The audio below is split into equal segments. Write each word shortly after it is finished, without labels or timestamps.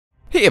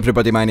Hey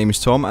everybody, my name is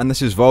Tom and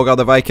this is Volgarr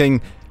the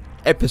Viking,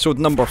 episode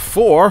number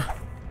 4,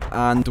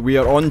 and we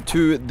are on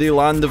to the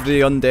land of the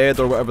undead,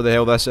 or whatever the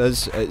hell this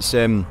is. It's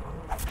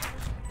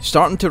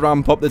starting to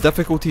ramp up, the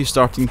difficulty is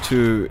starting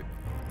to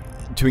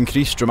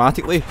increase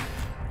dramatically.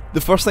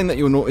 The first thing that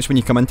you'll notice when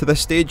you come into this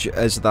stage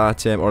is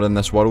that, or in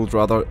this world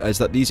rather, is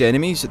that these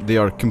enemies, they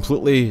are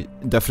completely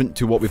different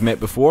to what we've met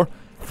before.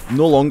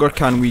 No longer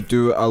can we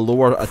do a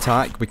lower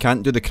attack, we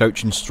can't do the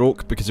crouch and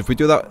stroke, because if we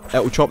do that,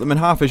 it'll chop them in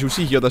half. As you'll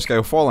see here, this guy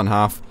will fall in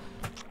half,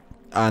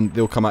 and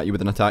they'll come at you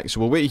with an attack. So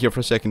we'll wait here for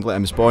a second, let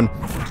him spawn,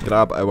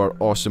 grab our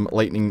awesome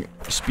lightning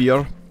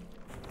spear.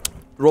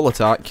 Roll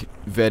attack,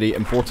 very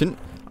important.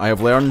 I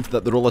have learned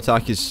that the roll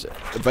attack is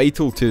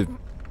vital to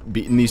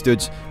beating these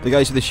dudes. The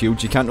guys with the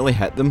shields, you can't really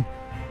hit them.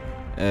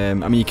 I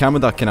mean, you can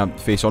with that kind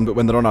of face on, but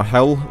when they're on a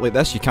hill like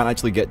this, you can't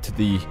actually get to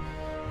the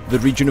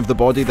region of the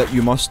body that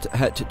you must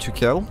hit to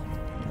kill.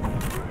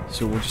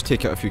 So we'll just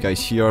take out a few guys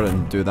here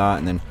and do that,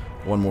 and then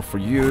one more for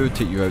you,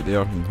 take you out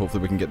there, and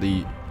hopefully we can get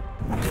the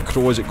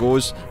crow as it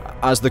goes.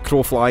 As the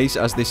crow flies,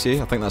 as they say.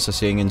 I think that's a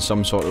saying in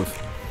some sort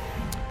of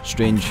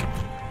strange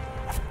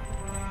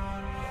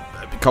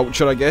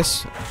culture, I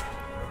guess.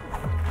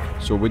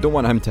 So we don't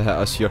want him to hit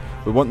us here.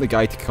 We want the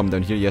guy to come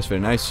down here. Yes,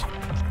 very nice.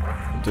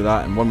 We'll do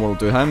that, and one more will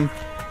do him.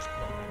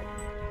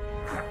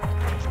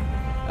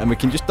 And we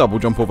can just double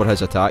jump over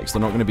his attacks. They're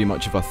not going to be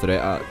much of a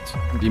threat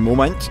at the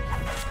moment.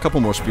 A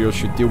couple more spears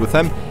should deal with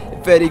him.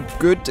 Very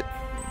good.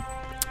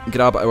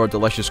 Grab our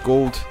delicious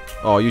gold.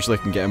 Oh, usually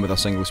I can get him with a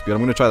single spear.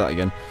 I'm going to try that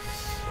again.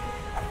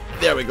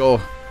 There we go.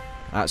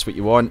 That's what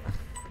you want.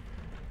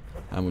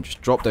 And we'll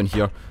just drop down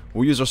here.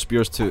 We'll use our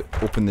spears to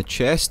open the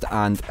chest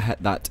and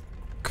hit that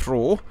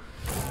crow.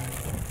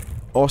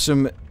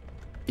 Awesome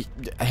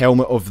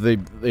helmet of the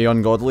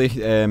ungodly.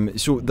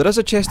 So there is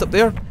a chest up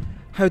there.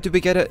 How do we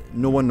get it?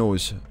 No one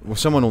knows. Well,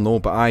 someone will know,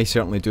 but I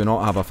certainly do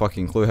not have a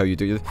fucking clue how you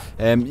do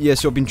it. Yeah,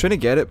 so I've been trying to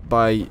get it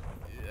by,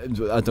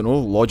 I don't know,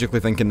 logically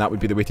thinking that would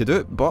be the way to do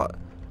it, but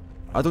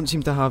I don't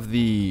seem to have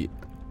the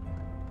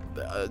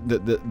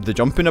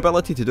jumping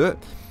ability to do it.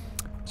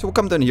 So we'll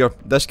come down here.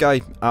 This guy,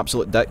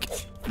 absolute dick.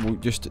 We'll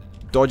just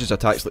dodge his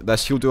attacks like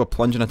this. He'll do a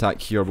plunging attack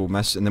here, we'll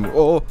miss, and then we'll,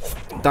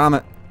 oh, damn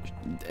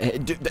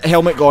it.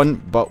 Helmet gone,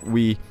 but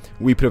we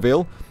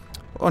prevail.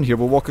 On here,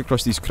 we'll walk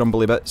across these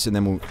crumbly bits, and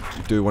then we'll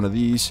do one of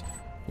these.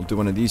 We'll do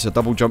one of these, a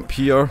double jump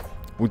here.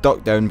 We'll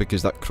duck down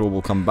because that crow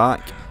will come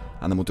back,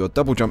 and then we'll do a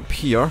double jump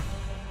here.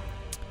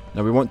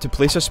 Now we want to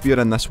place a spear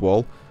in this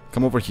wall.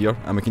 Come over here,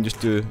 and we can just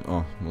do...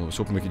 Oh, well, I was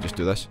hoping we could just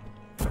do this.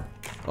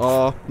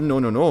 Oh, no,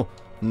 no, no.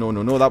 No,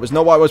 no, no, that was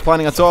not what I was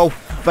planning at all.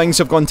 Things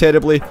have gone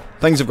terribly.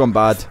 Things have gone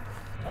bad.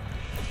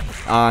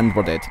 And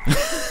we're dead.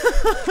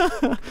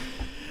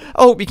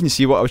 I hope you can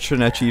see what I was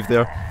trying to achieve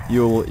there.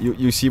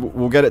 You'll see,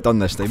 we'll get it done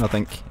this time, I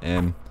think.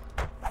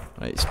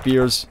 Right,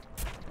 spears.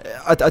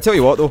 I tell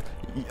you what though,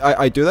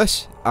 I do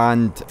this,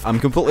 and I'm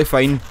completely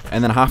fine,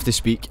 and then I have to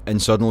speak,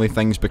 and suddenly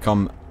things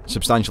become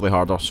substantially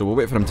harder. So we'll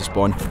wait for him to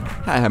spawn,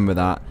 hit him with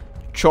that,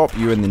 chop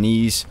you in the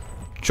knees,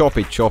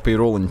 choppy choppy,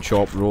 roll and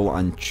chop,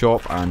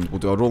 and we'll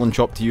do a roll and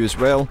chop to you as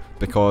well,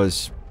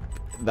 because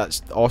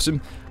that's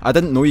awesome. I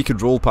didn't know you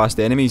could roll past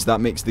enemies.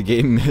 That makes the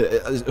game,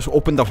 it's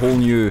opened a whole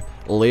new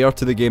layer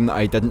to the game that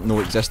I didn't know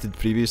existed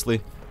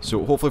previously.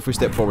 So hopefully if we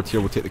step forward here,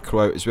 we'll take the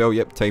crow out as well.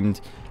 Yep,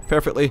 timed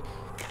perfectly.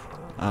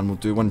 And we'll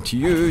do one to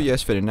you.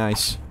 Yes, very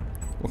nice.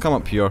 We'll come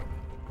up here,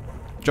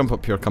 jump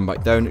up here, come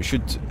back down.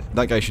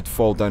 That guy should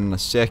fall down in a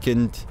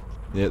second.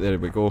 There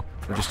we go.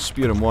 We'll just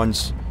spear him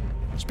once,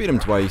 spear him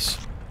twice,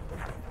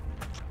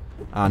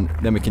 and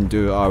then we can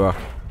do our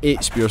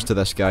 8 spears to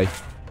this guy.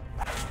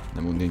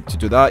 Then we'll need to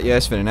do that.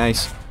 Yes, very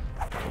nice.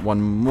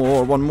 One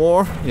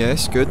more.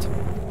 Yes, good.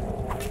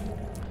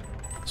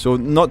 So,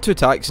 not too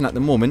taxing at the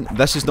moment.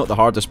 This is not the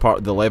hardest part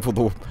of the level,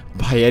 though,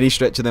 by any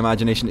stretch of the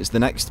imagination. It's the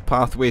next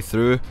pathway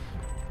through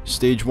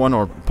stage 1,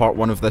 or part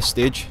 1 of this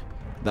stage,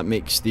 that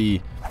makes the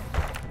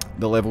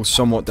level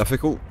somewhat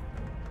difficult.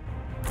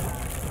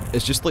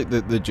 It's just like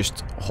the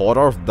just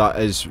horror that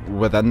is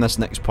within this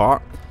next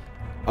part.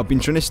 I've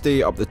been trying to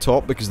stay up the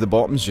top because the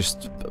bottom's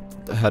just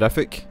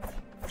horrific.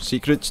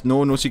 Secrets?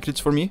 No secrets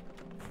for me.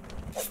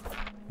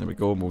 There we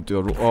go, we'll do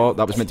a roll. Oh,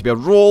 that was meant to be a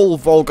roll,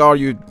 Volgarr,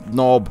 you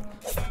knob.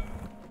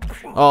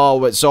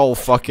 Oh, it's all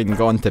fucking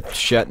gone to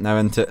shit now,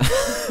 isn't it?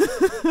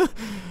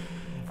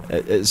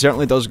 It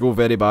certainly does go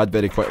very bad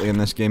very quickly in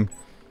this game.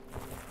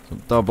 So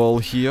double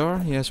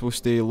here. Yes, we'll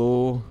stay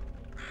low.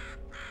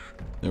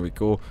 There we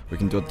go. We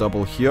can do a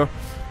double here.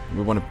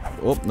 We want to...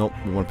 Oh, no.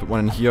 We want to put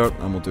one in here,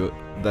 and we'll do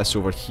this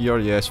over here.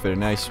 Yes, very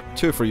nice.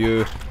 2 for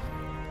you.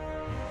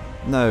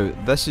 Now,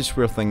 this is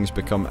where things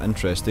become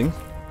interesting.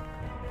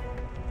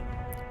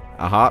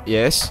 Aha,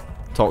 yes.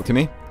 Talk to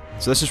me.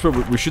 So this is where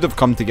we should have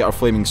come to get our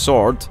flaming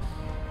sword,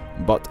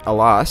 but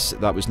alas,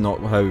 that was not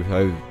how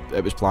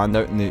it was planned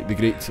out in the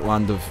great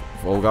land of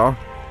Volgarr.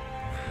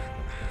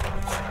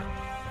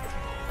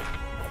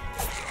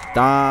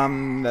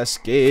 Damn this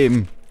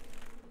game.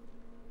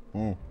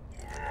 I'm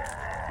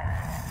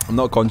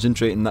not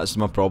concentrating, that's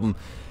my problem.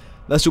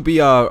 This will be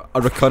a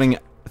recurring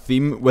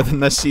theme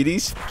within this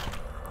series.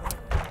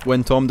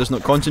 when Tom does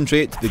not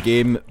concentrate, the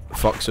game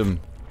fucks him.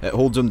 It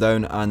holds him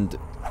down and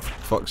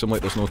fucks him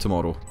like there's no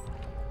tomorrow.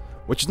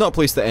 Which is not a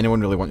place that anyone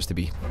really wants to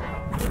be.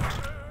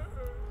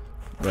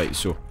 Right,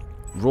 so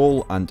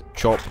roll and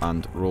chop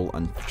and roll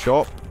and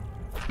chop.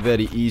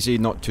 Very easy,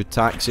 not too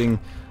taxing.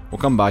 We'll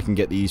come back and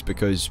get these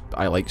because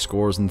I like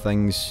scores and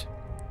things.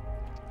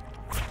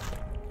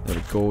 There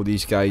we go,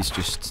 these guys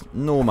just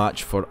no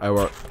match for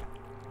our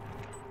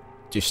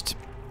just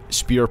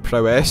spear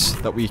prowess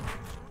that we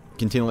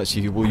continue. Let's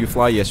see, will you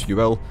fly? Yes you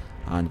will.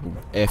 And we'll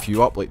F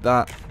you up like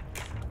that.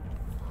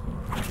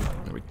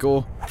 There we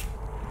go.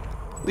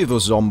 Leave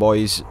those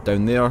zomboys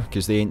down there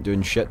because they ain't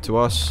doing shit to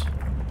us.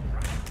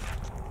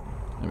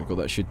 There we go,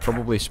 that should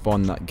probably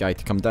spawn that guy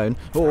to come down.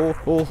 Oh,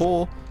 oh,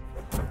 oh.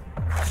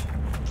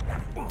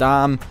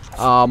 Damn,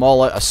 I'm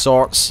all out of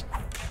sorts.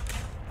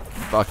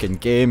 Fucking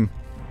game.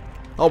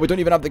 Oh, we don't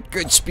even have the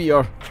good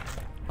spear.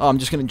 Oh, I'm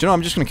just gonna, do you know,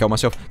 I'm just gonna kill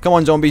myself. Come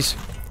on, zombies.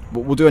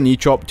 We'll do a knee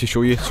chop to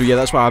show you. So yeah,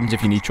 that's what happens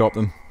if you knee chop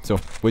them. So,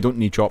 we don't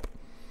knee chop.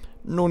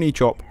 No knee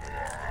chop.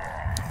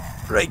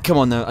 Right, come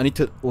on now. I need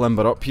to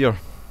limber up here.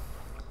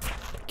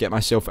 Get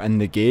myself in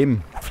the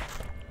game.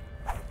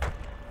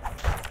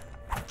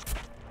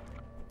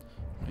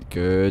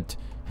 Good.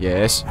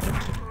 Yes.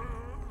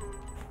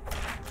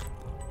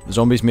 The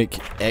zombies make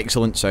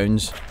excellent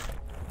sounds.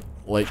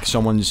 Like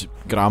someone's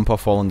grandpa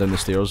falling down the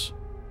stairs.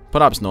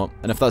 Perhaps not.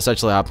 And if that's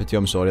actually happened to you,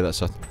 I'm sorry.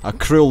 That's a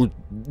cruel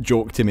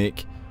joke to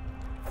make.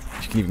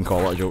 If you can even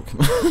call it a joke.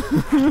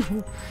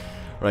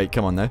 Right,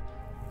 come on now.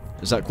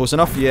 Is that close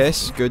enough?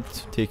 Yes. Good.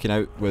 Taken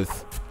out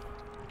with...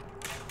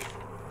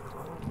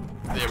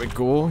 There we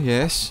go.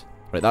 Yes.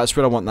 Right, that's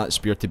where I want that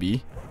spear to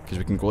be. Because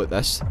we can go like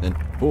this. Then...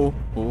 Oh,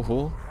 oh,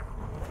 oh.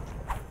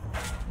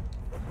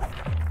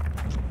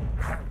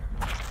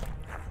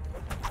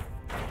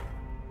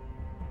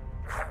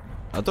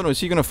 I don't know, is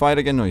he going to fire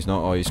again? No, he's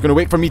not. Oh, he's going to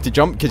wait for me to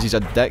jump because he's a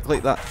dick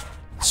like that.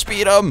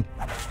 Spear him!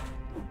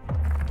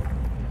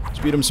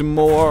 Spear him some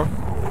more.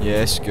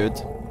 Yes, good.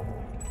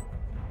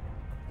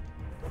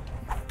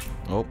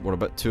 Oh, we're a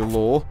bit too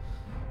low.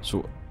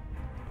 So,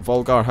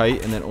 Volgarr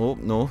height and then... Oh,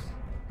 no.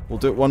 We'll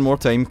do it one more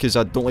time because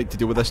I don't like to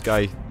deal with this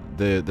guy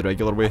the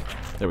regular way.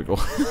 There we go.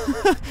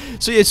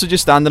 So yeah, so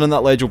just standing on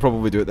that ledge will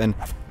probably do it then.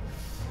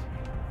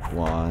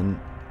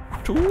 1,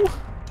 2,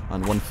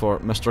 and 1 for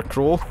Mr.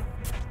 Crow.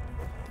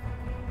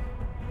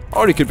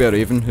 Or he could be a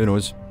raven, who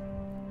knows.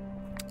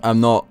 I'm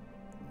not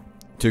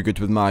too good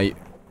with my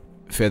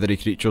feathery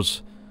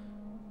creatures.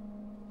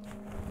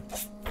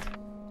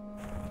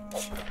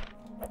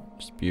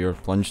 Spear,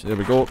 plunge, there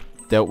we go.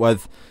 Dealt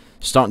with.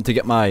 Starting to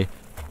get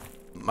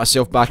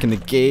myself back in the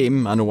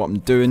game. I know what I'm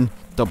doing.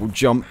 Double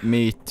jump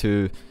me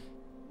to...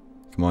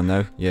 Come on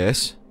now,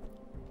 yes.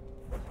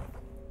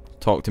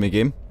 Talk to me,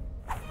 game.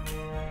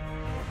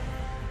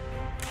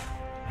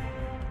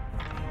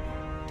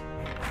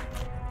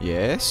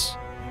 Yes.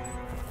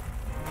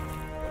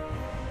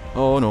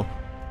 Oh no.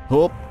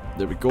 Oh,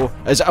 there we go.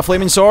 Is it a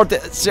flaming sword?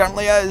 It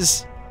certainly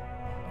is.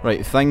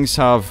 Right, things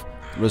have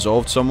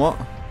resolved somewhat.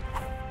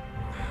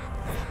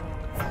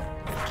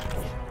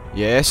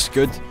 Yes,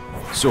 good.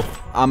 So,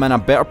 I'm in a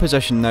better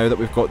position now that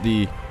we've got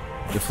the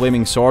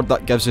flaming sword.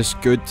 That gives us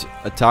good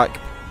attack.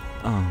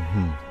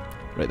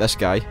 Right, this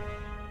guy.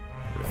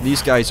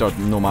 These guys are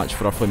no match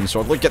for a flaming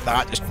sword. Look at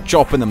that, just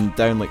chopping them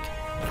down like...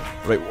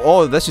 Right,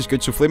 oh, this is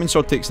good. So, flaming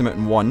sword takes them out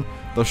in 1.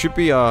 There should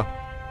be a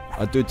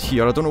dude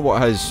here. I don't know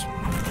what his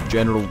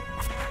general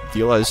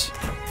deal is.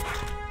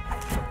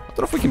 I don't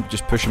know if we can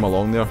just push him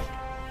along there.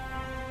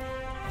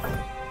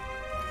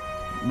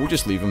 We'll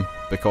just leave him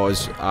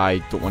because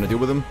I don't want to deal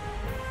with him.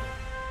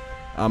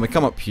 We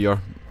come up here.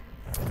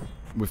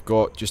 We've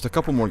got just a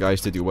couple more guys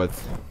to deal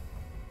with.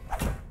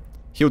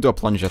 He'll do a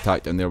plunge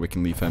attack down there. We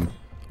can leave him.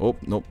 Oh,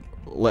 nope.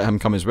 Let him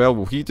come as well.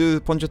 Will he do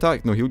the plunge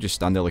attack? No, he'll just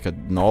stand there like a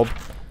knob.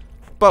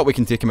 But we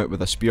can take him out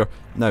with a spear.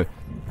 Now,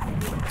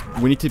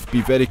 we need to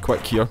be very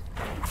quick here.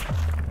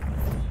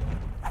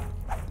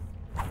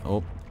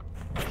 Oh,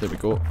 there we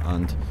go.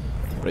 And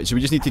right, so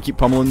we just need to keep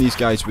pummeling these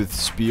guys with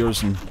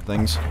spears and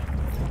things.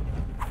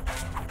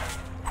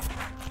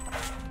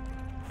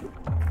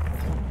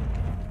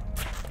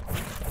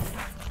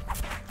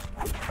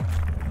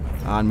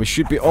 And we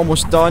should be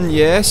almost done,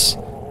 yes.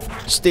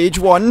 Stage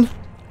 1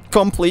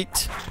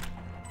 complete.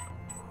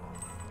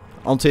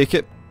 I'll take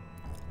it.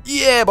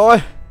 Yeah,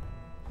 boy!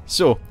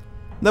 So,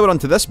 now we're on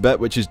to this bit,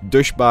 which is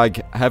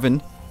douchebag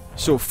heaven.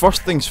 So,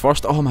 first things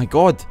first. Oh my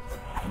god.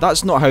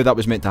 That's not how that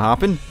was meant to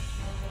happen.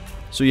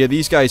 So yeah,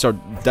 these guys are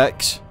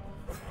dicks.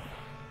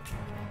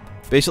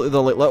 Basically,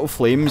 they're like little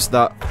flames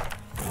that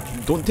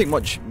don't take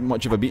much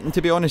of a beating,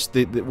 to be honest.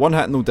 The one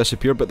hit and they'll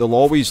disappear, but they'll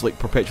always like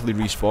perpetually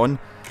respawn.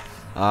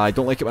 I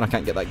don't like it when I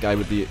can't get that guy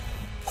with the...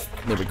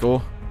 There we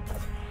go.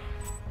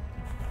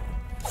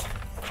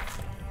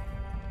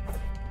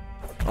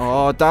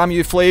 Oh, damn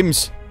you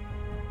flames.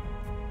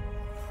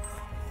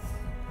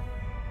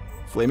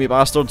 Flamey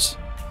bastards.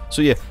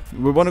 So yeah,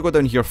 we want to go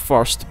down here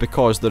first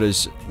because there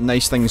is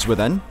nice things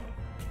within.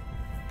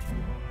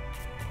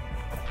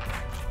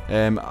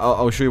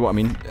 I'll show you what I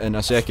mean in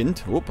a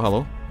second. Oh,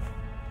 hello.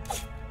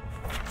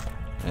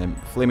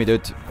 Flamey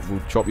dude will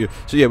chop you.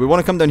 So yeah, we want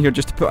to come down here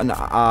just to put an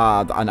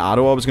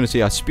arrow, I was going to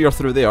say a spear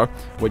through there,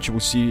 which we'll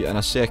see in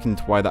a second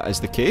why that is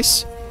the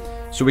case.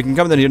 So we can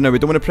come down here. Now we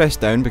don't want to press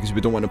down because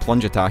we don't want to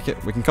plunge attack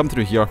it. We can come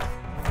through here,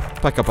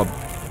 pick up a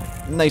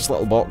nice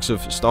little box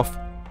of stuff.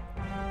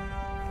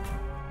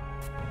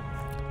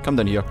 Come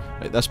down here.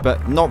 Right, this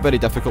bit, not very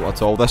difficult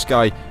at all. This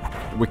guy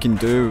we can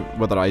do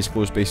with our eyes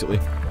closed basically.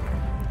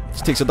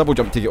 Just takes a double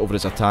jump to get over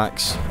his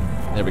attacks.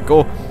 There we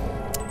go.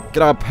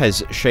 Grab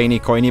his shiny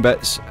coiny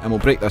bits and we'll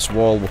break this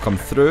wall. We'll come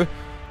through.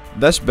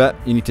 This bit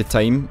you need to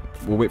time.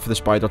 We'll wait for the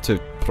spider to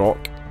proc.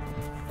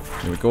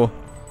 There we go.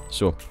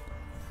 So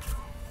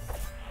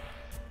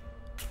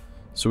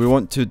we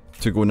want to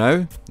go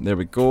now. There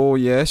we go.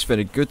 Yes,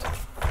 very good.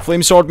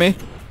 Flame sword me,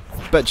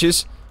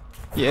 bitches.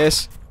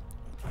 Yes.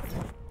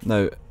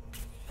 Now,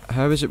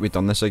 how is it we've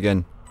done this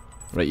again?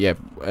 Right, yeah.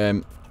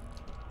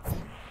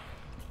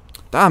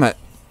 Damn it,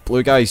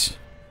 blue guys.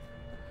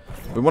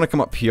 We want to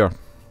come up here.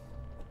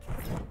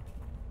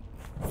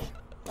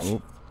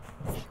 Oh.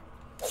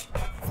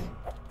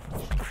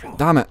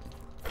 Damn it.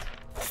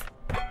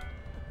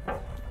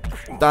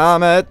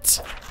 Damn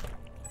it.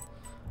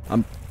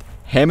 I'm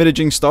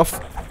hemorrhaging stuff.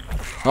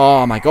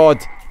 Oh my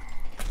god.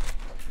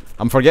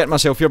 I'm forgetting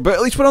myself here, but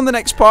at least we're on the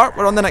next part.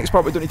 We're on the next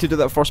part. We don't need to do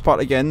that first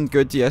part again.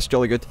 Good, yes,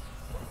 jolly good.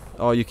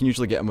 Oh, you can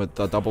usually get him with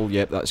a double.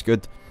 Yep, that's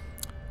good.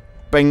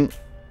 Bing.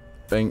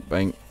 Bing,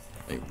 bing.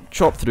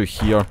 Chop through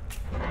here.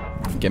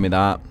 Give me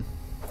that.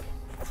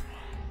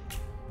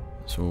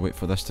 So we'll wait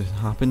for this to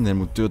happen. Then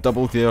we'll do a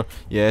double there.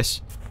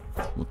 Yes.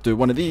 We'll do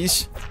one of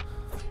these.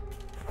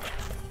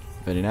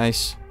 Very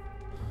nice.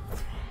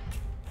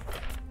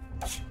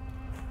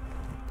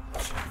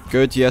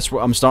 Good, yes,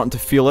 I'm starting to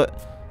feel it.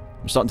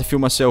 I'm starting to feel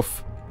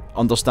myself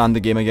understand the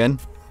game again.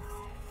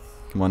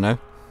 Come on now.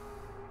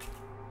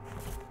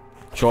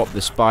 Chop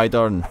the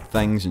spider and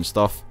things and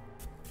stuff.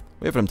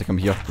 Wait for him to come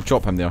here. We'll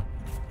chop him there.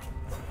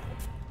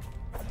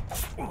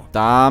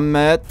 Damn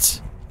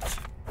it.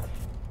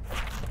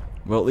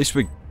 Well, at least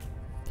we...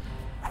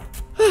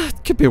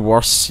 it could be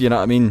worse, you know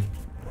what I mean?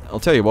 I'll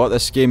tell you what,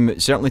 this game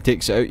it certainly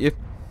takes it out of you.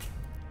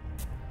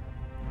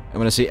 And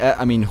when I say it,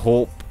 I mean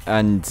hope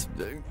and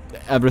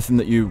everything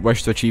that you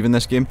wish to achieve in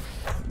this game.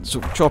 So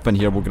chop in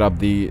here, we'll grab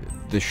the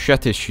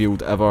shittest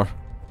shield ever.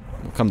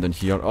 We'll come down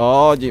here.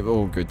 Oh, yeah,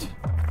 oh good.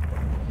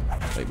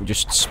 Right, we'll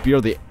just spear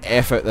the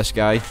F out this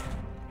guy.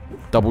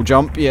 Double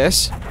jump,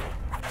 yes.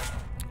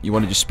 You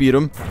want to just spear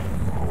him.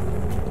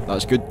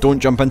 That's good. Don't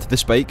jump into the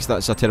spikes,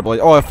 that's a terrible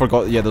idea. Oh, I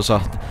forgot, yeah, there's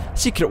a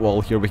secret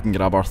wall here. We can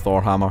grab our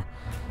Thor hammer.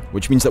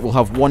 Which means that we'll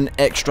have one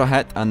extra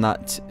hit and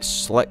that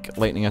slick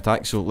lightning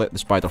attack. So let the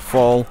spider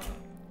fall.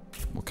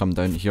 We'll come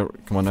down here.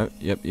 Come on out.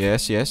 Yep,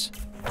 yes, yes.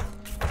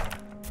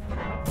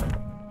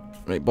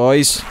 Right,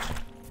 boys.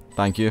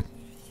 Thank you.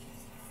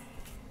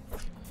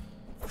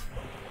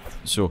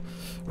 So,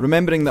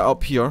 remembering that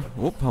up here...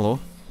 Oh, hello.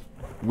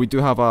 We do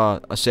have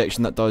a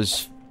section that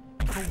does...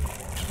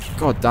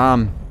 God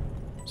damn.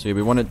 So yeah,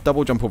 we want to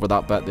double jump over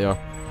that bit there.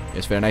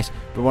 Yes, very nice.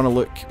 We want to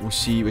look... We'll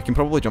see... We can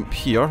probably jump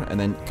here and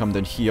then come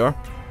down here.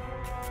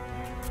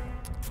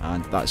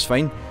 And that's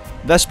fine.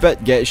 This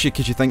bit gets you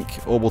because you think,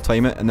 oh, we'll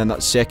time it. And then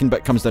that second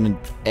bit comes down and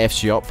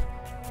F's you up.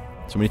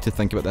 So we need to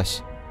think about this.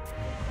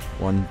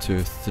 1,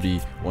 2, 3,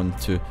 1,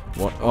 2,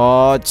 1.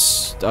 Oh,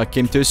 I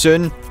came too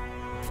soon.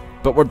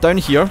 But we're down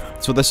here.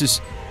 So this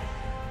is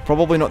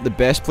probably not the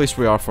best place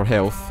we are for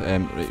health.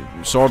 Right,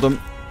 sword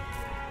them.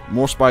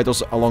 More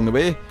spiders along the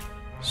way.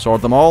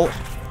 Sword them all.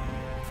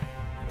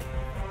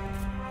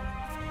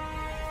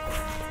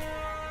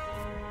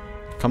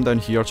 Come down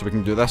here so we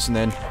can do this and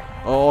then...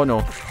 Oh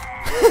no.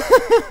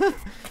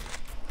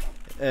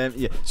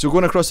 Yeah, so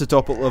going across the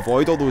top will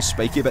avoid all those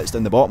spiky bits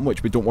down the bottom,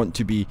 which we don't want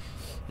to be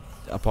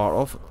a part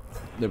of.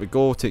 There we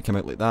go, take him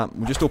out like that.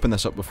 We'll just open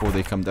this up before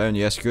they come down.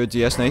 Yes, good,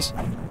 yes, nice.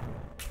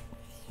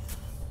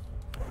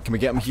 Can we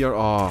get him here?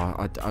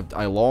 Oh,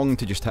 I long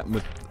to just hit him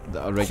with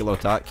a regular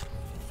attack.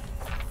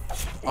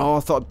 Oh, I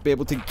thought I'd be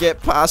able to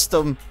get past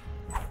him.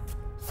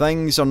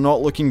 Things are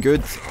not looking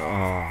good.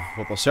 Oh,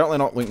 well, they're certainly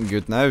not looking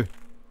good now.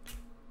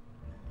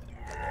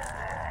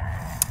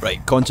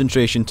 Right,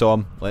 concentration,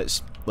 Tom.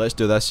 Let's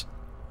do this.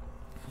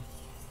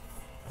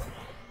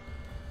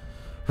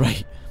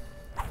 Right,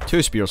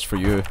 2 spears for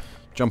you.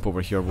 Jump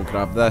over here. We'll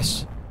grab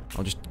this.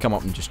 I'll just come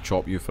up and just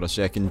chop you for a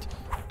second.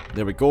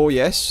 There we go.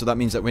 Yes. So that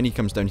means that when he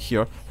comes down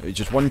here, it's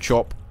just one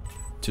chop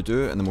to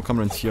do, and then we'll come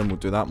around here and we'll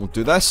do that. And we'll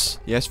do this.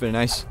 Yes, very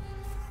nice.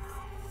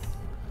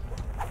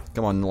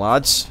 Come on,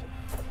 lads.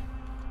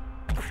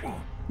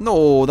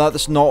 No,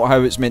 that's not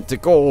how it's meant to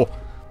go.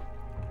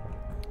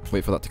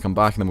 Wait for that to come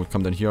back, and then we'll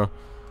come down here.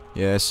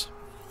 Yes.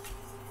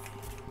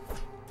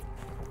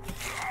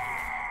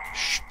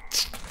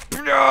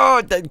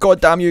 God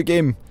damn you,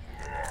 game.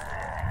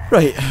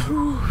 Right.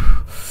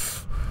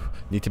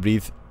 Need to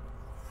breathe.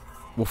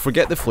 We'll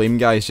forget the flame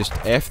guys, just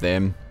F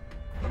them.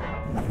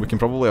 We can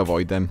probably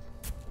avoid them.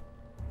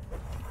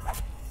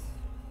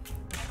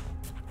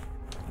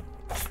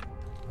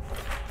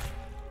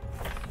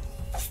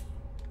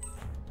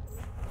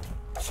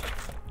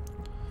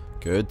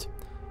 Good.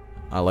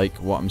 I like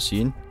what I'm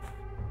seeing.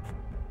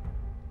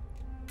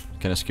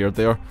 Kinda scared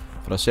there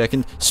for a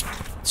second.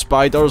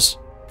 Spiders!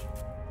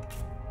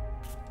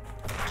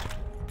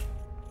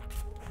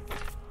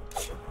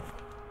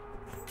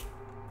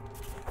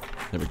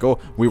 There we go.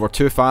 We were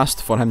too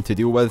fast for him to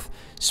deal with.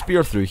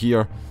 Spear through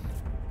here.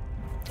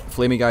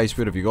 Flamey guys,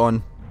 where have you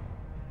gone?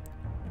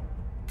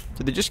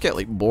 Did they just get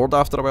like bored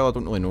after a while? I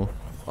don't really know.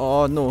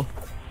 Oh no.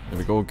 There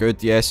we go,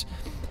 good, yes.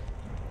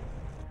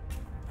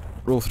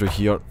 Roll through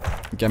here.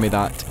 Give me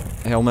that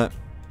helmet.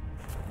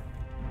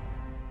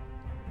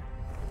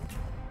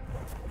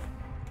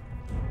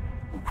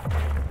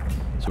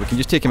 So we can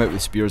just take him out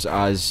with spears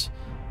as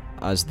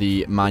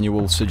the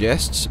manual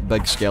suggests.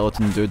 Big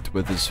skeleton dude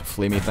with his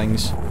flamey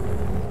things.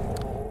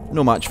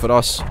 No match for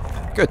us.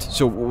 Good,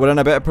 so we're in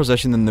a better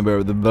position than we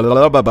were.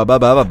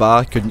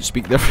 Couldn't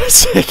speak there for a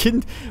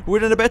second.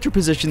 We're in a better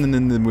position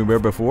than we were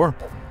before.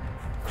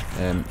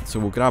 So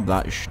we'll grab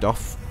that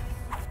stuff.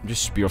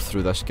 Just spear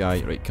through this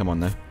guy. Right, come on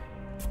now.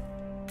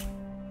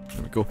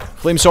 There we go.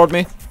 Flame sword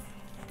me.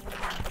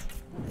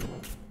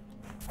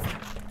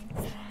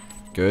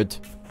 Good.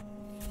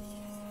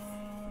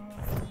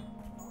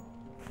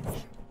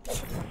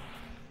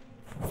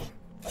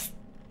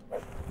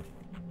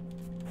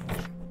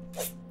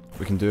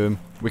 We can do him.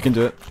 We can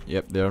do it.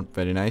 Yep, there.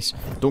 Very nice.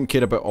 Don't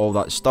care about all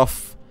that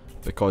stuff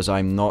because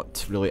I'm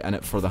not really in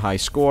it for the high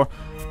score.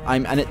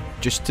 I'm in it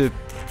just to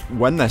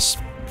win this.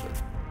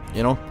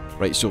 You know?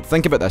 Right, so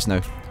think about this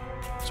now.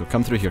 So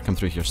come through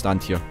here,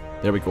 stand here.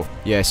 There we go.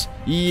 Yes.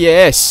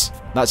 Yes!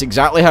 That's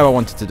exactly how I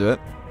wanted to do it.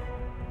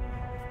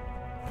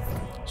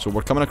 So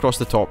we're coming across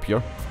the top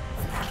here.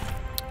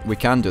 We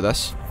can do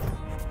this.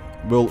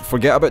 We'll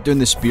forget about doing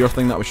the spear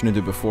thing that I was trying to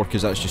do before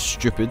because that's just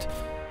stupid.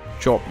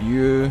 Chop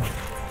you.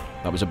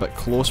 That was a bit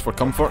close for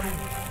comfort.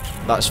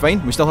 That's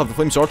fine. We still have the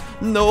flame sword.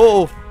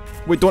 No!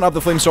 We don't have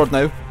the flame sword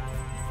now.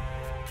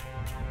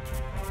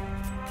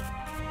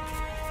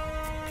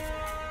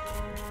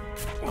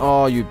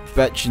 Oh, you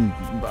bitch. And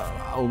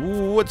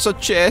oh, it's a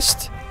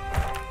chest.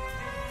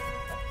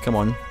 Come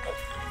on.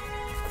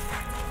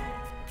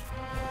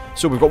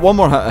 So we've got one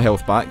more hit of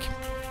health back.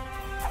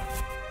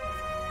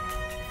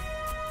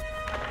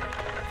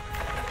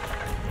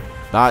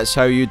 That's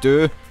how you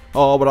do.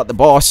 Oh, we're at the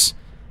boss.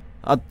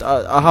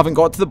 I haven't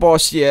got to the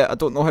boss yet. I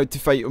don't know how to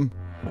fight him.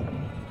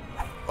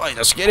 Oh, he's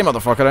a scary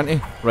motherfucker, isn't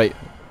he? Right.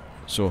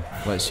 So,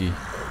 let's see.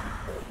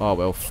 Oh,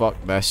 well, fuck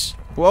this.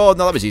 Whoa,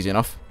 no, that was easy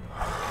enough.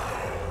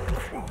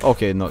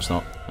 Okay, no, it's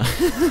not.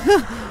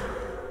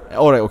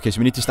 Alright, okay, so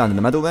we need to stand in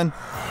the middle then.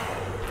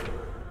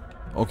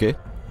 Okay.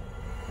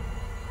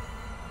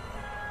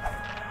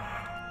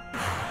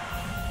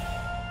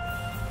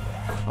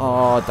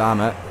 Oh,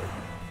 damn it.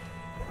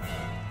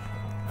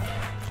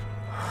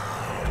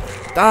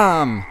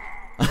 Damn!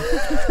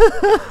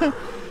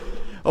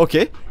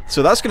 Okay,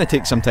 so that's going to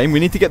take some time. We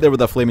need to get there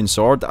with a flaming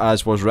sword,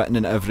 as was written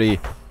in every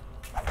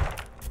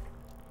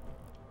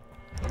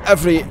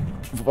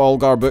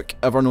Volgarr book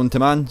ever known to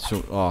man.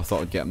 So, oh, I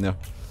thought I'd get him there.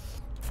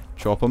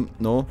 Chop him.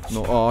 No,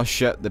 no. Oh,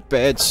 shit, the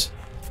beds.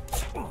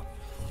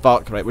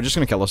 Fuck, right, we're just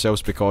going to kill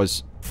ourselves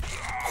because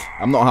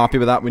I'm not happy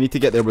with that. We need to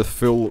get there with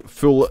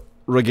full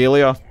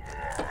regalia.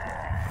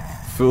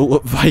 Full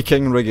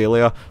Viking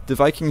regalia. Do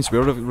Vikings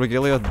wear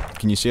regalia?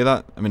 Can you say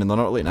that? I mean, they're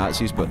not like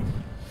Nazis, but...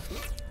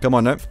 Come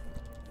on now.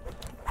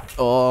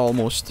 Oh,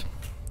 almost.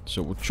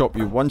 So we'll chop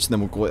you once, and then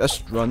we'll go like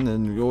this, run,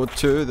 and go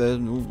two,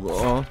 then...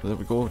 Oh, there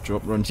we go.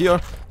 Drop run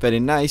here. Very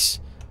nice.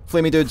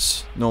 Flamey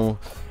dudes. No.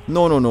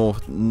 No, no, no.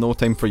 No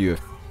time for you.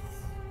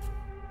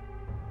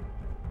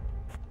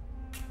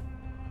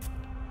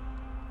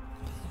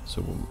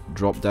 So we'll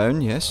drop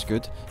down. Yes,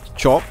 good.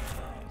 Chop.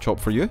 Chop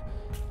for you.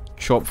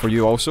 Chop for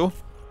you also.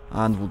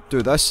 And we'll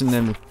do this, and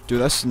then we'll do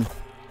this, and...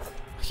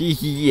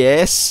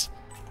 Yes!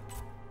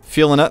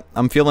 Feeling it.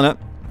 I'm feeling it.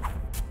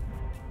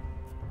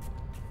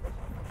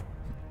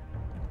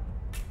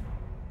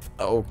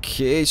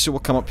 Okay, so we'll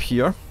come up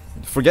here.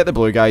 Forget the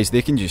blue guys,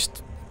 they can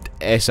just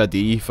S a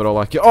D for all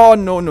I care. Oh,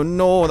 no, no,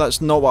 no,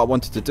 that's not what I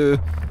wanted to do.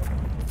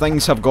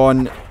 Things have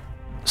gone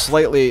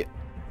slightly...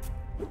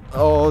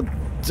 Oh,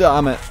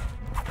 damn it.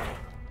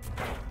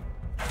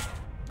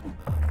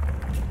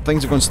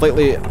 Things have gone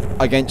slightly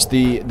against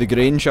the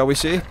grain, shall we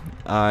say.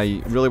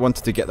 I really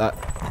wanted to get that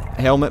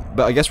helmet,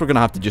 but I guess we're going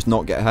to have to just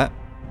not get hit.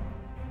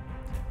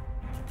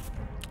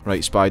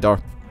 Right, spider.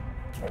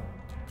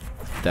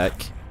 Dick.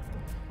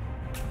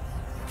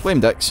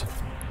 Flame dicks.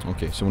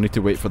 Okay, so we'll need to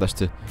wait for this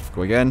to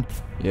go again.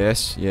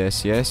 Yes,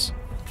 yes, yes.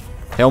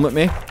 Helmet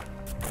me.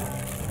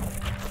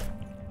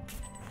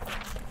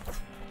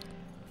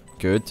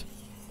 Good.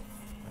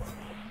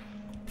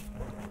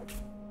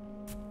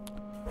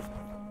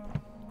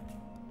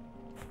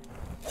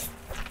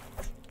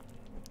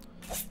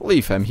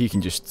 Leave him, he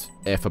can just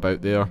F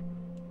about there.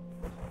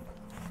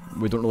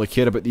 We don't really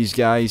care about these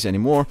guys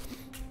anymore.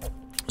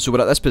 So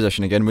we're at this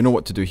position again, we know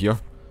what to do here.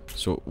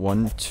 So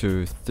 1,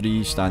 2,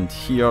 3, stand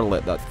here,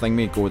 let that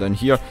thingy go down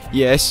here.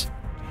 Yes.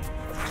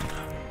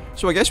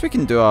 So I guess we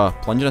can do a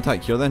plunging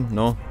attack here then.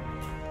 No.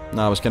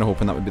 Nah, I was kind of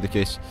hoping that would be the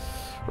case.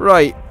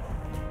 Right.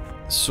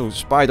 So,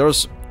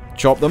 spiders.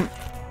 Chop them.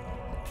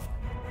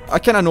 I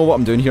kind of know what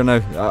I'm doing here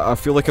now. I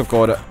feel like I've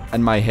got it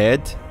in my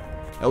head.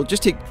 It'll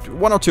just take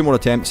 1 or 2 more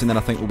attempts and then I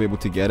think we'll be able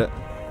to get it.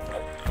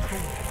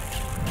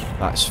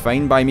 That's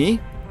fine by me.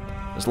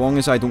 As long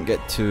as I don't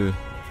get to...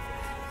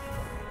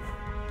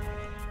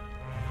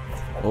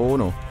 Oh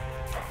no.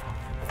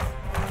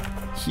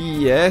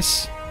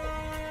 Yes.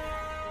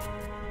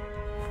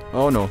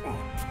 Oh no.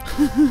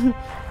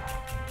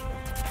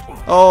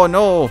 Oh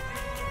no.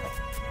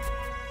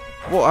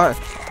 What?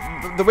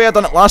 The way I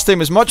done it last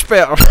time is much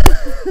better.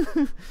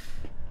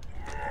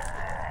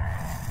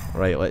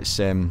 Right, let's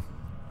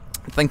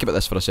think about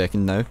this for a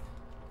second now.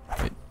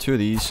 Right, 2 of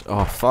these.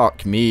 Oh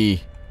fuck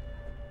me.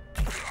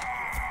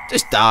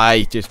 Just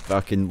die. Just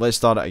fucking. Let's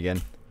start it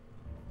again.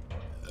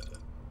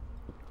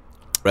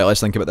 Right,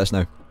 let's think about this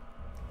now.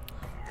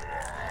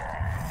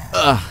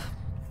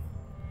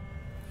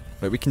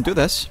 Right, we can do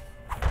this.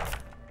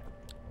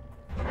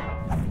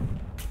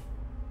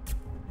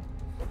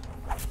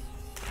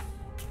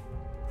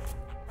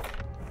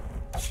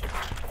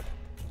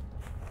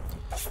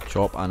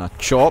 Chop and a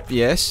chop,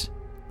 yes.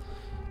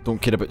 Don't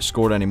care about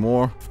score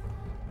anymore.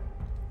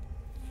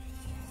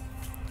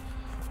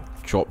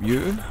 Chop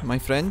you, my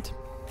friend.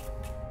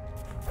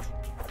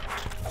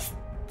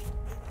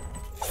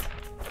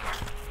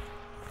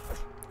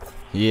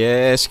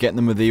 Yes, getting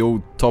them with the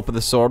old top of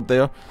the sword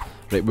there.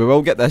 Right, we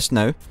will get this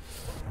now.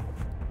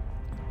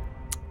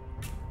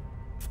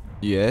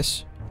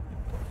 Yes.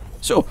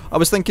 So, I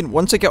was thinking,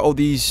 once I get all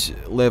these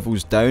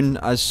levels down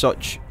as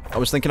such, I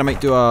was thinking I might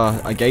do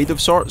a guide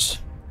of sorts.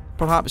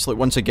 Perhaps, like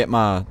once I get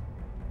my,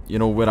 you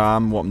know, where I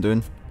am, what I'm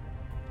doing.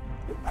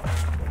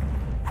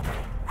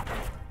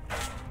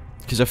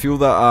 Because I feel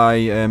that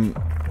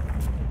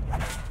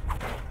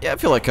yeah, I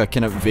feel like I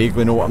kind of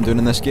vaguely know what I'm doing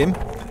in this game.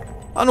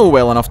 I know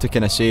well enough to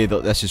kind of say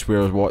that this is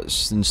where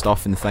what's and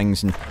stuff and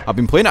things, and I've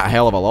been playing it a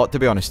hell of a lot, to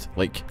be honest.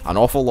 Like, an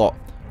awful lot.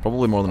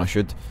 Probably more than I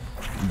should.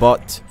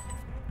 But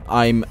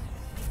I'm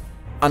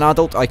an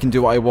adult, I can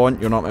do what I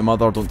want, you're not my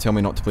mother, don't tell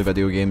me not to play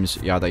video games,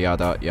 yada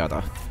yada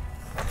yada.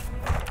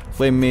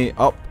 Flame me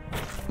up,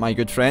 my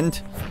good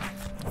friend.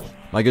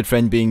 My good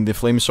friend being the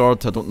flame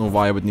sword. I don't know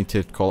why I would need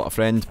to call it a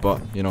friend, but,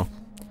 you know.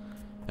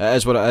 It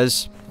is what it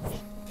is.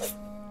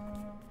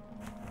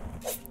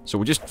 So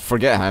we'll just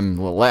forget him,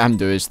 we'll let him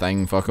do his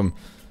thing, fuck him.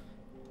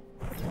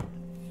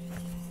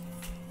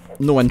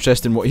 No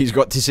interest in what he's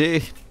got to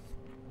say.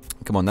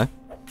 Come on now.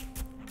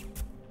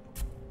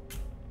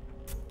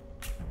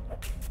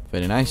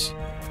 Very nice.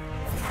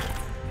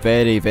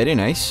 Very, very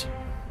nice.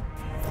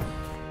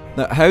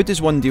 Now, how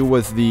does one deal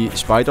with the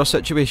spider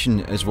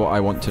situation is what I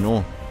want to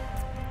know.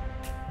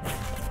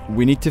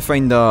 We need to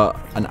find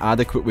an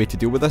adequate way to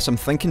deal with this. I'm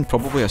thinking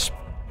probably a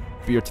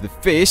spear to the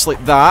face,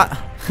 like that.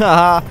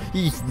 Haha,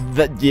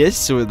 yes,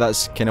 so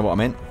that's kind of what I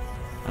meant.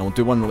 And we'll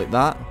do one like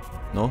that.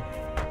 No?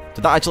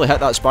 Did that actually hit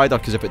that spider?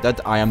 Because if it did,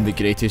 I am the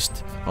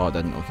greatest. Oh, it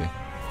didn't, okay.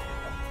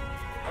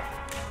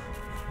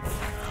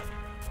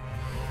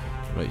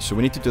 Right, so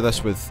we need to do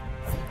this with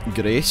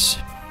grace.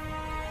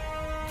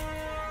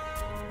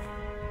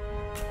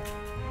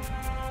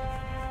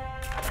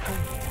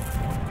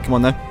 Come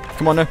on now.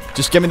 Come on now.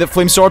 Just give me the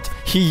flame sword.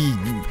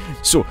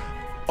 So,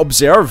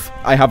 observe.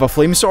 I have a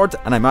flame sword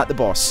and I'm at the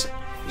boss.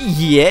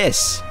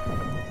 Yes.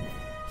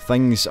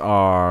 Things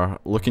are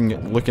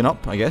looking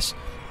up, I guess.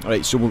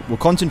 Alright, so we'll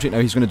concentrate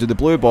now. He's going to do the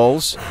blue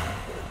balls.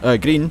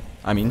 Green,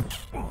 I mean.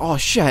 Oh,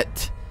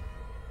 shit.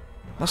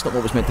 That's not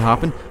what was meant to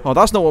happen. Oh,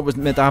 that's not what was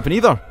meant to happen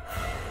either.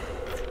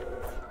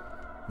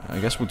 I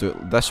guess we'll do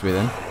it this way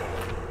then.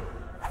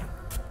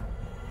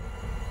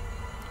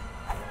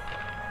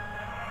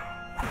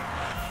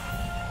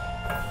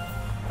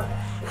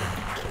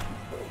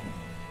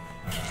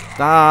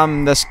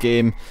 Damn this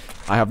game.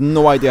 I have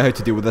no idea how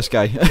to deal with this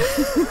guy.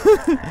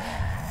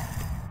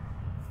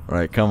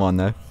 Right, come on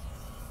now.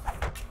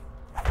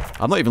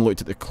 I've not even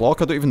looked at the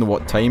clock. I don't even know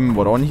what time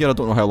we're on here. I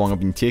don't know how long I've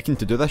been taking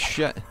to do this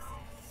shit.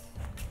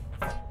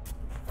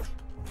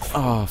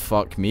 Oh,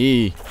 fuck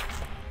me.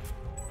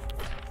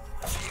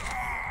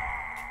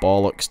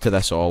 Bollocks to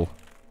this all.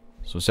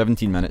 So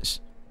 17 minutes.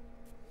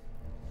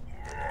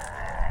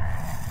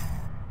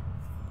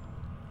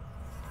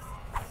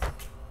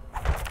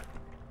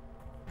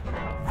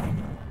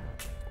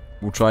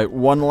 We'll try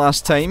one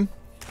last time.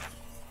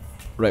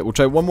 Right, we'll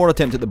try one more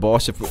attempt at the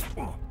boss. If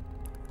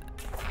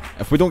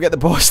we don't get the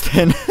boss,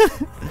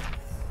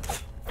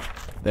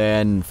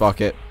 then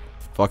fuck it.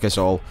 Fuck us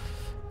all.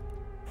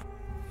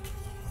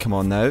 Come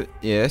on now.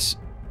 Yes.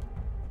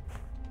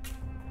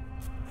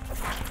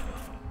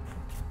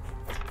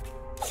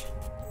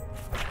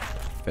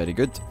 Very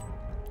good.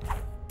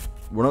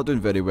 We're not doing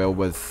very well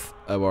with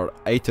our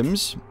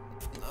items.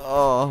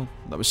 Oh,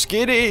 that was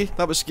scary.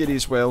 That was scary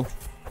as well.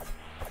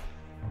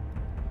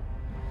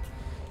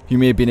 You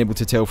may have been able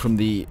to tell from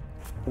the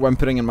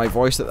whimpering in my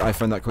voice that I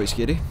found that quite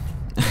scary.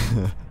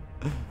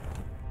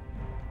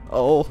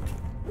 Oh.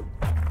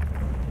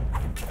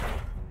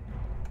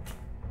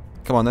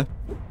 Come on now.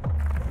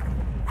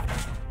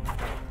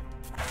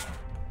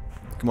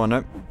 Come on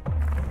now.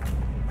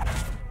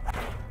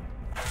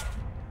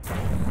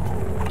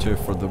 2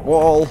 for the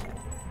wall.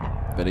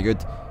 Very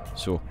good.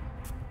 So,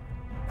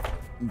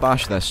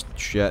 bash this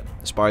shit.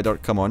 Spider,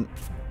 come on.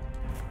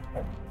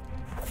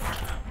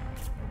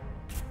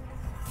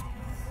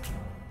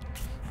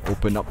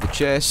 Open up the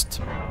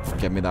chest.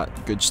 Give me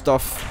that good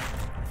stuff.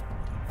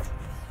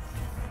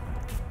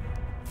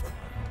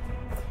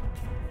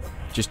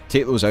 Just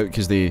take those out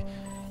because they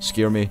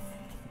scare me.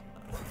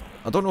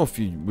 I don't know if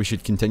we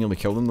should continually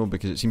kill them though,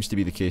 because it seems to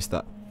be the case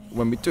that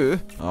when we do...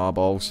 Ah,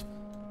 balls.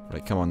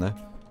 Right, come on now.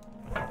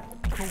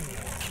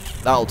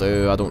 That'll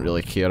do. I don't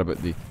really care about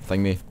the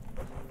thingy.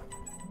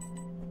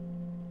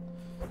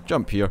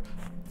 Jump here.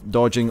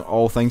 Dodging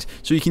all things.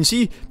 So you can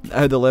see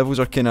how the levels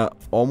are kind of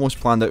almost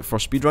planned out for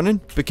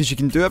speedrunning, because you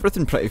can do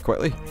everything pretty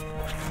quickly.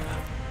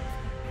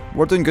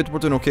 We're doing good. We're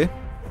doing okay.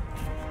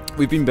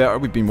 We've been better.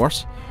 We've been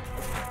worse.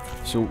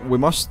 So we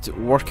must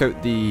work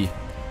out the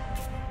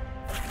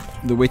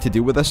way to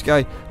deal with this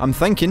guy. I'm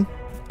thinking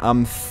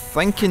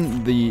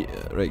the...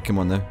 Right, come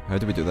on now. How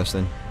do we do this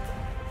then?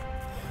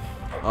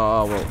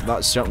 Oh, well,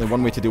 that's certainly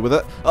one way to deal with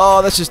it.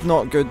 Oh, this is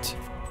not good.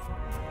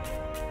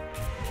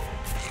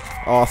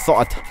 Oh, I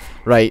thought I'd...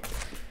 Right.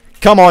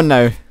 Come on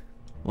now.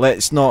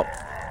 Let's not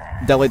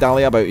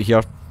dilly-dally about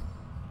here.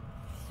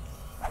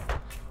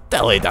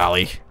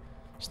 Dilly-dally.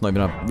 It's not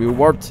even a real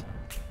word.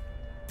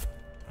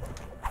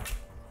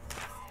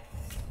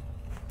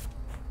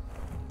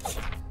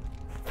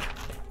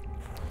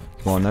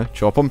 Come on now.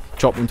 Chop him.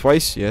 Chop him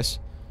twice. Yes.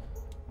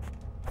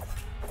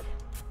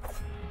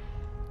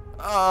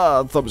 Ah,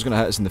 I thought it was going to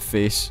hit us in the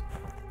face.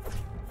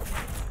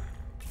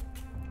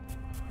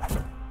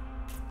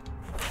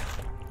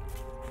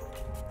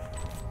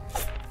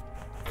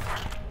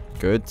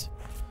 Good.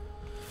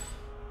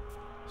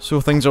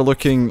 So things are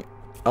looking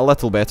a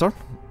little better.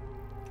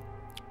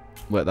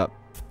 Let that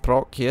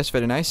proc. Yes,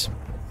 very nice.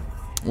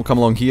 We'll come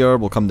along here.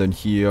 We'll come down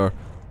here.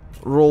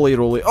 Rolly,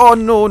 rolly. Oh,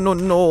 no, no,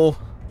 no.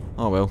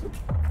 Oh, well.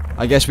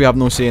 I guess we have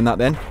no say in that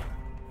then.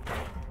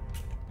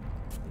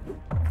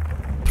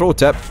 Pro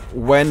tip,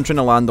 when trying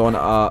to land on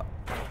a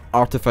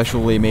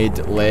artificially made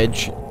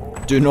ledge,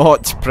 do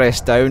not press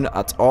down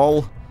at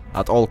all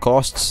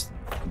costs.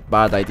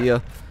 Bad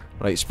idea.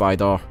 Right,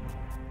 spider.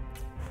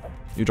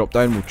 You drop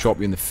down, we'll chop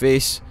you in the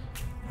face.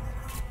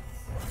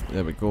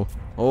 There we go.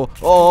 Oh,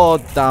 oh,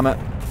 damn it.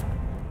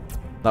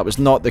 That was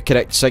not the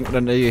correct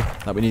synchronity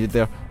that we needed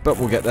there. But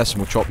we'll get this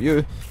and we'll chop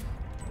you.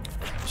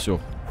 So,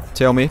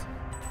 tell me.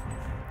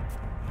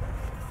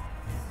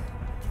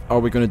 Are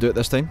we going to do it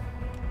this time?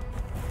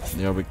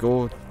 There we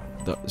go.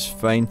 That's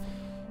fine.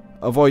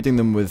 Avoiding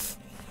them with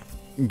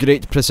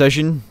great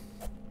precision,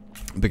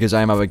 because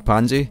I'm a big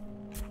pansy.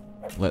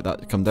 Let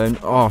that come down.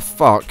 Oh,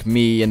 fuck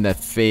me in the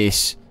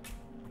face.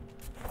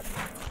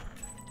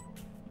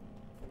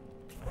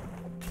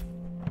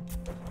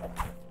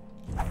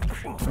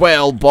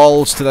 Well,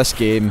 balls to this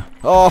game.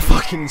 Oh,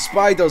 fucking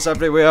spiders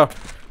everywhere.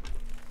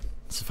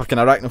 It's fucking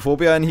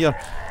arachnophobia in here.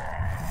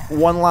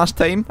 One last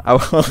time. I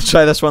will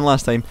try this one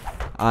last time.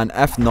 And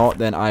if not,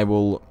 then I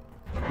will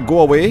go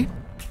away,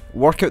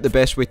 work out the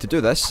best way to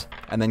do this,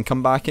 and then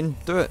come back and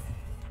do it.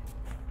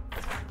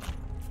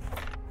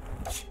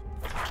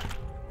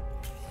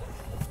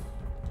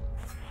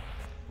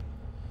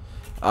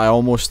 I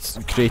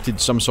almost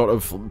created some sort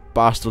of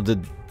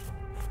bastarded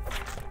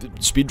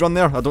speedrun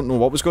there. I don't know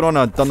what was going on.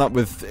 I'd done that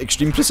with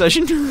extreme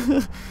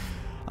precision.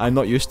 I'm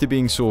not used to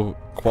being so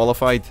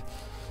qualified.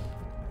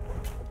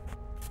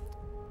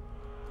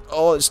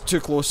 Oh, it's too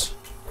close.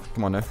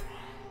 Come on now.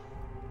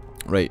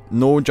 Right,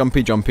 no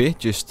jumpy jumpy,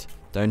 just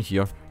down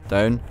here.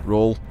 Down,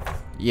 roll.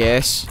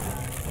 Yes.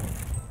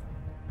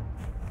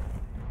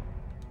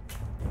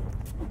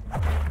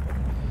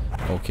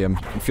 Okay, I'm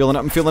feeling it,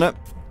 I'm feeling it.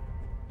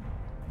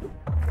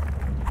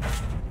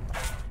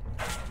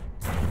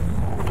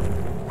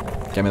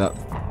 Give me that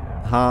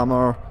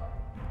hammer.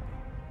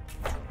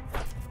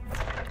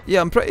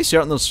 Yeah, I'm pretty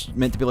certain there's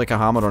meant to be like a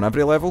hammer on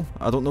every level.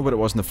 I don't know what it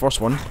was in the first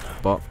one,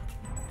 but,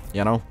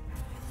 you know.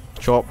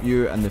 Chop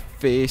you in the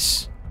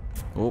face.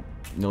 Oh,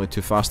 nearly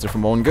too fast there for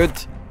my own good.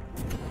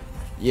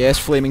 Yes,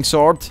 flaming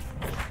sword.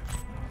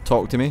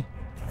 Talk to me.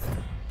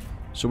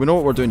 So we know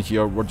what we're doing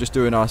here. We're just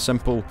doing a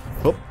simple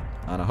hup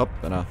and a hup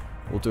and a...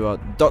 We'll do a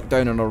duck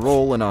down and a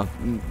roll and a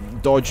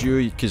dodge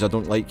you because I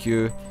don't like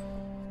you.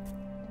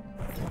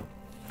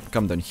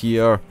 Come down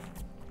here.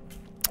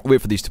 Wait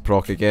for these to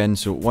proc again.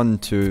 So 1,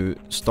 2,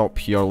 stop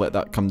here. Let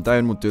that come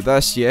down. We'll do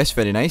this. Yes,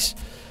 very nice.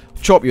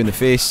 Chop you in the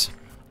face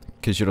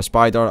because you're a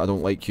spider. I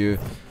don't like you.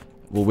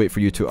 We'll wait for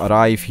you to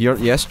arrive here.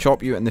 Yes,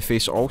 chop you in the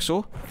face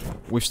also.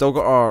 We've still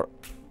got our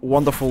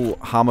wonderful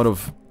hammer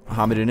of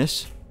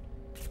hammeriness.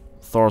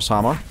 Thor's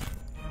hammer.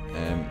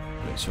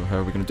 Right, so how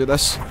are we going to do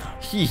this?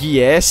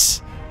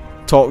 Yes.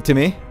 Talk to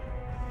me.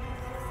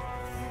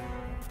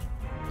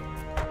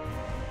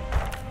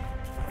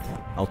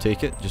 I'll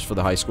take it, just for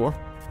the high score.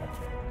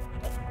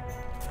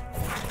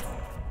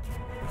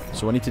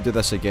 So I need to do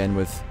this again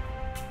with...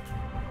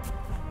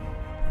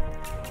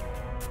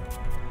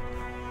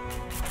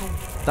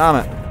 Damn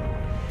it.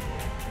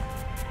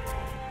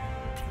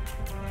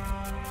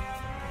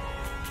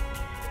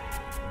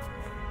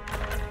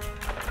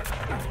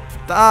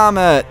 Damn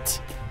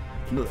it!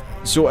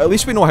 So at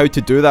least we know how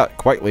to do that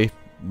quickly,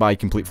 by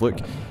complete fluke.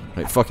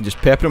 Right, fucking just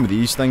pepper him with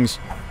these things.